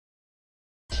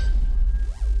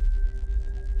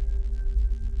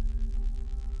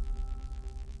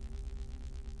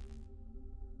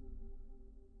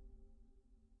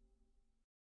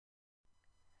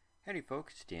Howdy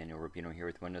folks, it's Daniel Rubino here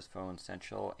with Windows Phone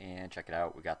Essential, and check it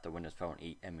out, we got the Windows Phone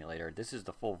 8 emulator. This is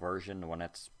the full version, the one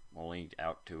that's only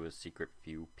out to a secret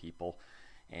few people,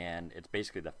 and it's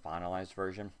basically the finalized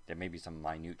version. There may be some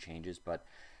minute changes, but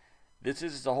this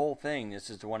is the whole thing. This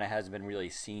is the one that hasn't been really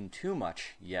seen too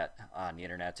much yet on the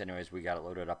internet. Anyways, we got it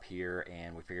loaded up here,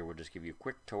 and we figured we'll just give you a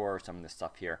quick tour of some of the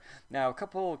stuff here. Now, a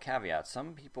couple caveats.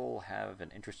 Some people have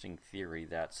an interesting theory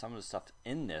that some of the stuff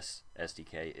in this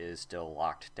SDK is still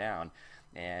locked down,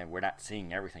 and we're not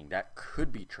seeing everything. That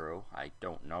could be true. I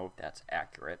don't know if that's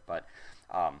accurate, but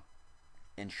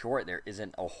in short, there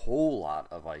isn't a whole lot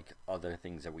of like other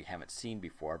things that we haven't seen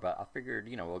before, but I figured,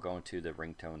 we'll go into the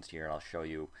ringtones here and I'll show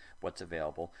you what's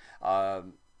available.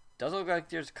 Does look like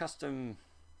there's custom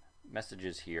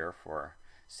messages here for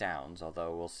sounds,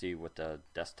 although we'll see what the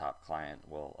desktop client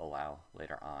will allow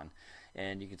later on.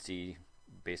 And you can see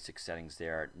basic settings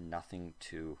there, nothing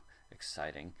too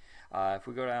exciting. If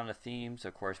we go down to themes,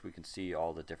 of course, we can see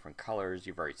all the different colors.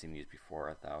 You've already seen these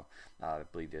before, though. I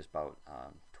believe there's about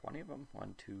 20 of them.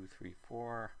 1, 2, 3,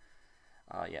 4.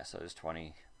 Yeah, so there's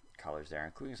 20 colors there,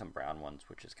 including some brown ones,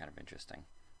 which is kind of interesting.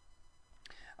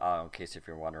 In case if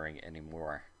you're wondering any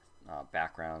more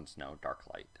backgrounds, no, dark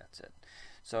light, that's it.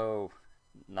 So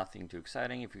nothing too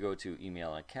exciting. If you go to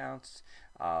email and accounts,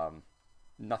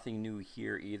 nothing new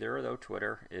here either, though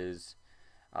Twitter is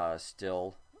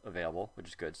still available, which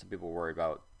is good. Some people worry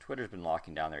about Twitter's been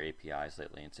locking down their APIs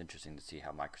lately, and it's interesting to see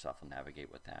how Microsoft will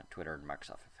navigate with that. Twitter and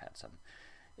Microsoft have had some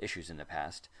issues in the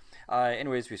past.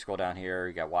 Anyways, we scroll down here,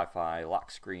 you got Wi-Fi, lock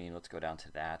screen, let's go down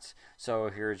to that. So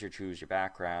here's your choose your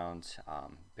background,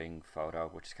 Bing photo,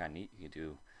 which is kind of neat. You can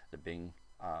do the Bing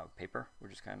paper,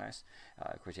 which is kind of nice.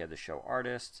 Of course, you have the show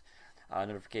artist,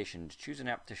 notifications, choose an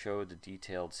app to show the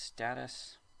detailed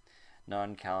status,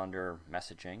 non-calendar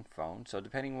messaging, phone. So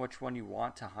depending which one you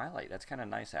want to highlight, that's kind of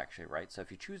nice actually, right? So if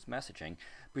you choose messaging,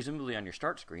 presumably on your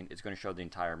start screen, it's going to show the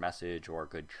entire message or a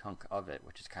good chunk of it,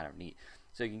 which is kind of neat.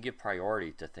 So you can give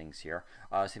priority to things here.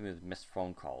 Same with missed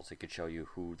phone calls. It could show you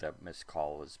who the missed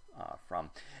call was from.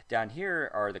 Down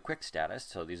here are the quick status.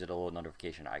 So these are the little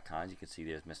notification icons. You can see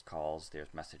there's missed calls, there's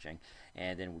messaging,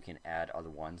 and then we can add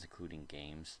other ones, including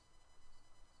games.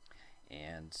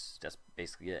 And that's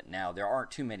basically it. Now, there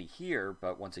aren't too many here,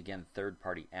 but once again,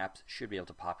 third-party apps should be able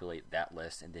to populate that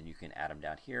list, and then you can add them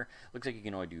down here. Looks like you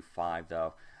can only do 5,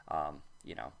 though.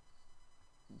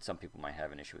 Some people might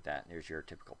have an issue with that. There's your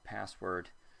typical password,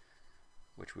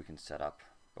 which we can set up,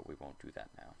 but we won't do that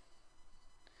now.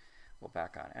 We'll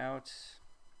back on out.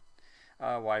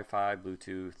 Wi-Fi,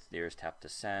 Bluetooth, there's tap to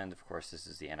send. Of course, this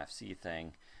is the NFC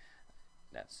thing.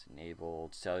 That's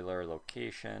enabled. Cellular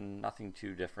location, nothing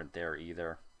too different there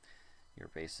either. Your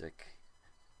basic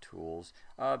tools.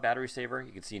 Battery saver,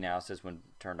 you can see now it says when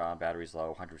turned on, battery's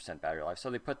low, 100% battery life. So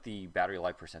they put the battery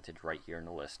life percentage right here in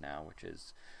the list now, which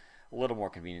is a little more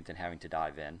convenient than having to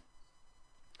dive in.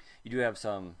 You do have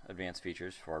some advanced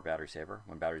features for battery saver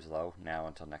when battery's low, now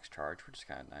until next charge, which is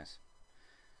kind of nice.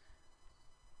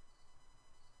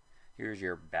 Here's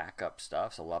your backup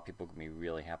stuff, so a lot of people can be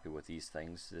really happy with these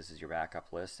things. This is your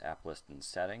backup list, app list and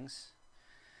settings.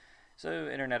 So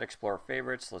Internet Explorer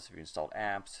favorites, list of installed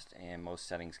apps, and most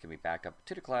settings can be backed up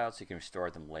to the cloud so you can restore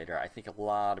them later. I think a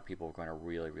lot of people are going to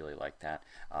really like that.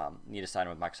 Need to sign in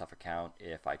with Microsoft account.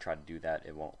 If I try to do that,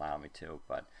 it won't allow me to,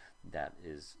 but that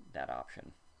is that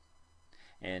option.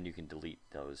 And you can delete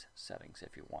those settings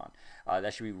if you want.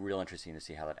 That should be real interesting to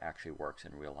see how that actually works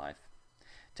in real life.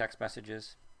 Text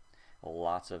messages,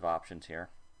 lots of options here,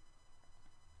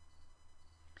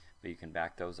 but you can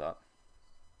back those up.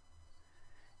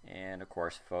 And of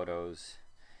course, photos,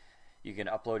 you can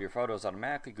upload your photos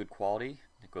automatically, good quality.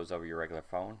 It goes over your regular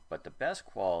phone, but the best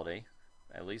quality,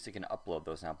 at least it can upload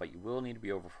those now, but you will need to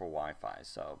be over for Wi-Fi.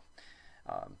 So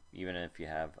even if you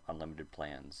have unlimited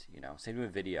plans, same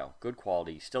with video, good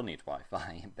quality still needs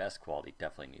Wi-Fi, and best quality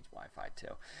definitely needs Wi-Fi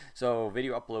too. So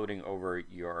video uploading over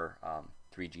your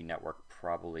 3G network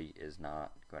probably is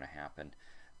not going to happen,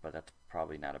 but that's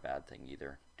probably not a bad thing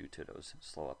either due to those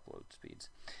slow upload speeds.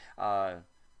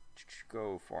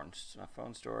 Go for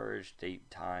phone storage, date,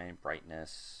 time,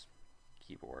 brightness,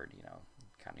 keyboard,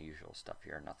 kind of usual stuff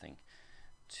here, nothing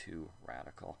too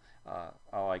radical.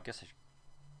 Oh, I guess I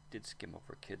did skim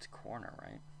over Kids Corner,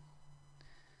 right?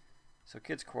 So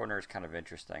Kids Corner is kind of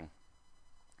interesting.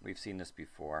 We've seen this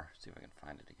before. See if I can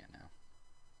find it again now.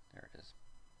 There it is.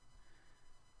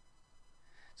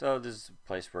 So this is a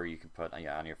place where you can put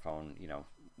on your phone,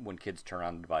 when kids turn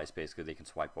on the device, basically they can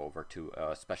swipe over to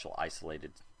a special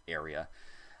isolated area.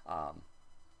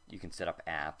 you can set up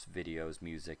apps, videos,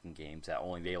 music, and games that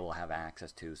only they will have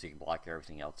access to, so you can block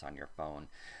everything else on your phone.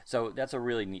 So that's a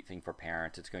really neat thing for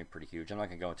parents. It's going to be pretty huge. I'm not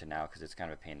going to go into now because it's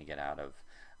kind of a pain to get out of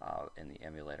in the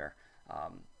emulator.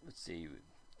 Let's see.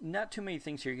 Not too many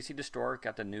things here. You can see the store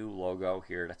got the new logo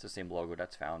here. That's the same logo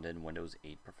that's found in Windows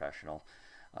 8 Professional,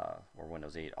 or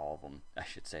Windows 8, all of them, I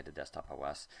should say, the desktop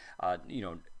OS. You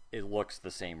know, it looks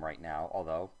the same right now,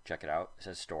 although, check it out, it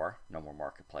says store, no more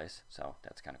marketplace, so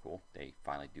that's kind of cool. They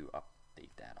finally do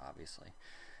update that, obviously,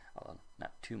 although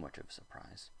not too much of a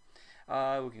surprise.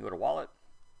 We can go to Wallet.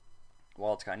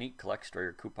 Wallet's kind of neat. Collect, store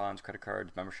your coupons, credit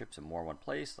cards, memberships, and more in one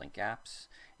place. Link apps,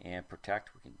 and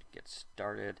protect. We can get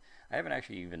started. I haven't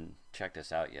actually even checked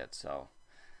this out yet, so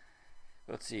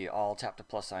let's see. I'll tap the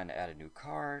plus sign to add a new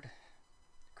card,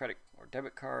 credit or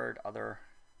debit card, other.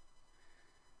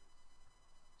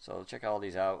 So check all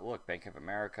these out. Look, Bank of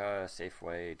America,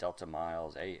 Safeway, Delta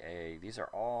Miles, AA. These are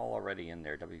all already in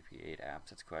their WP8 apps.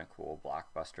 That's quite cool.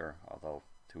 Blockbuster, although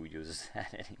who uses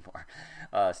that anymore?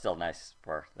 Still nice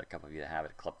for the couple of you that have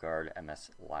it. ClubCard, MS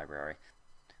Library.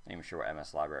 Not even sure what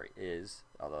MS Library is,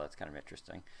 although that's kind of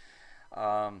interesting.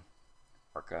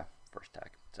 Arca, First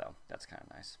Tech. So that's kind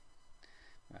of nice.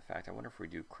 In fact, I wonder if we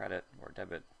do credit or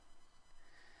debit.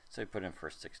 So we put in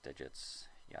first 6 digits,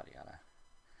 yada yada.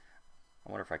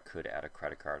 I wonder if I could add a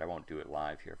credit card. I won't do it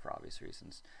live here for obvious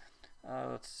reasons.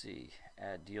 Let's see.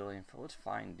 Add deal info. Let's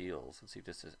find deals. Let's see if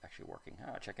this is actually working.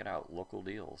 Check it out. Local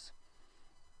deals.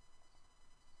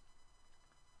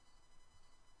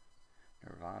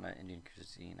 Nirvana, Indian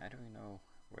cuisine. I don't even know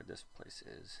where this place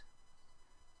is.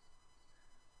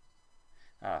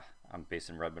 I'm based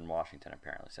in Redmond, Washington,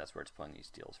 apparently, so that's where it's pulling these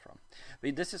deals from.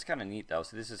 But this is kind of neat, though.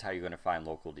 So this is how you're going to find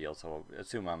local deals. So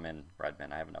assume I'm in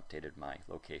Redmond. I haven't updated my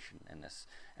location in this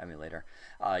emulator.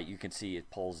 You can see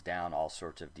it pulls down all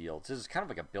sorts of deals. This is kind of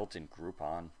like a built-in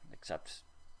Groupon, except,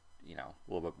 you know,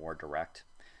 a little bit more direct.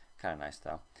 Kind of nice,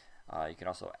 though. You can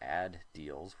also add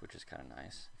deals, which is kind of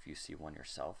nice if you see one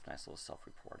yourself. Nice little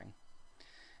self-reporting.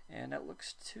 And that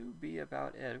looks to be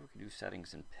about it. We can do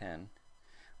settings and pin.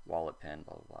 Wallet pin,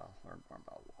 blah, blah, blah. Learn more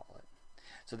about Wallet.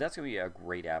 So that's going to be a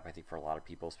great app, I think, for a lot of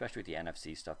people, especially with the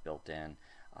NFC stuff built in.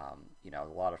 You know,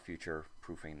 a lot of future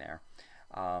proofing there.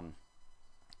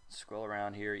 Scroll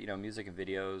around here. You know, music and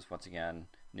videos, once again,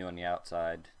 new on the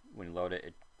outside. When you load it,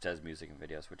 it says music and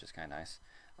videos, which is kind of nice.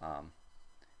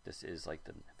 This is like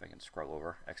the, if I can scroll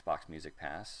over, Xbox Music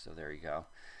Pass. So there you go.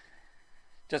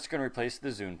 Just going to replace the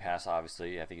Zune Pass,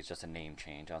 obviously. I think it's just a name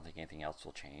change. I don't think anything else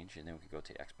will change. And then we can go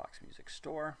to Xbox Music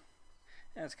Store.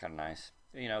 And it's kind of nice.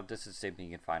 You know, this is the same thing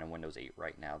you can find on Windows 8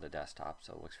 right now, the desktop,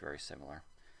 so it looks very similar.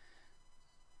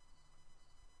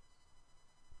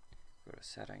 Go to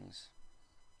Settings.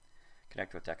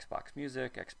 Connect with Xbox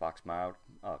Music. Xbox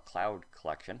Cloud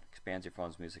Collection. Expands your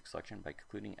phone's music selection by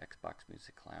including Xbox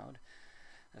Music Cloud.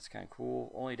 That's kind of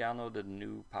cool. Only download the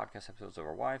new podcast episodes over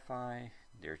Wi-Fi.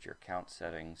 There's your account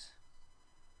settings.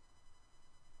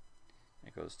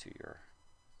 It goes to your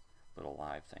little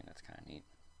live thing. That's kind of neat.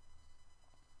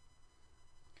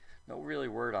 No really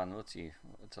word on, let's see,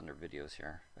 it's under videos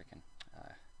here. If I can,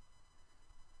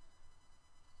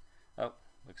 oh,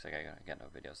 looks like I got no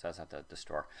videos. That's not the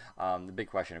store. The big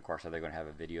question, of course, are they going to have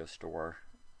a video store?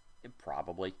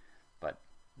 Probably, but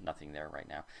nothing there right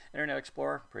now. Internet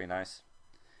Explorer, pretty nice.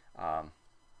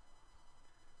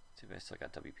 See if I still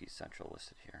got WP Central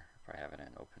listed here. If I have it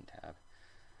in Open tab.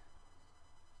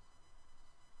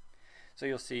 So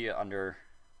you'll see under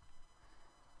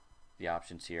the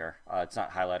options here, it's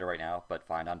not highlighted right now, but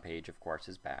Find on Page, of course,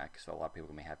 is back. So a lot of people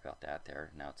can be happy about that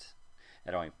there. Now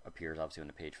it only appears obviously when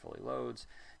the page fully loads.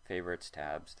 Favorites,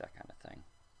 tabs, that kind of thing.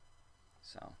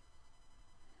 So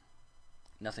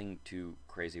nothing too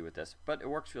crazy with this, but it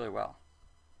works really well.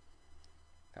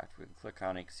 In fact, we can click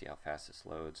on it, see how fast this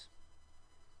loads.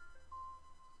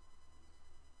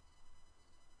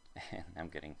 And I'm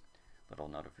getting little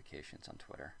notifications on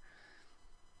Twitter.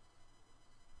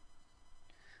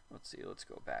 Let's see, let's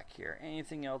go back here.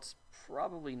 Anything else?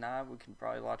 Probably not. We can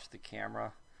probably launch the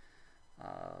camera.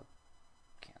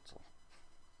 Cancel.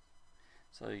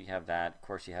 So you have that. Of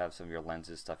course, you have some of your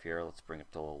lenses stuff here. Let's bring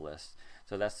up the little list.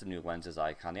 So that's the new lenses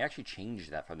icon. They actually changed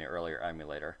that from the earlier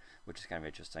emulator, which is kind of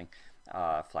interesting.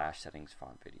 Flash settings,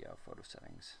 font, video, photo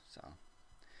settings. So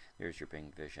there's your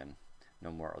Bing Vision.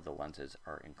 No more of the lenses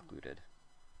are included.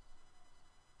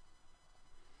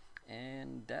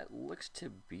 And that looks to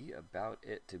be about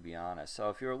it, to be honest. So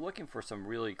if you're looking for some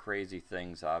really crazy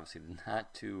things, obviously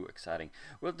not too exciting.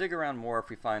 We'll dig around more if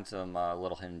we find some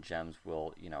little hidden gems.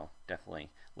 We'll, you know, definitely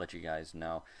let you guys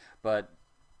know. But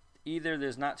either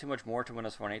there's not too much more to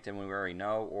Windows Phone 8 than we already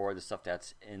know, or the stuff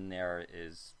that's in there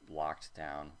is locked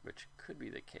down, which could be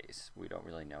the case. We don't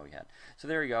really know yet. So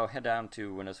there you go. Head down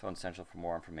to Windows Phone Central for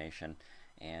more information,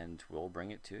 and we'll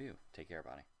bring it to you. Take care,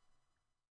 everybody.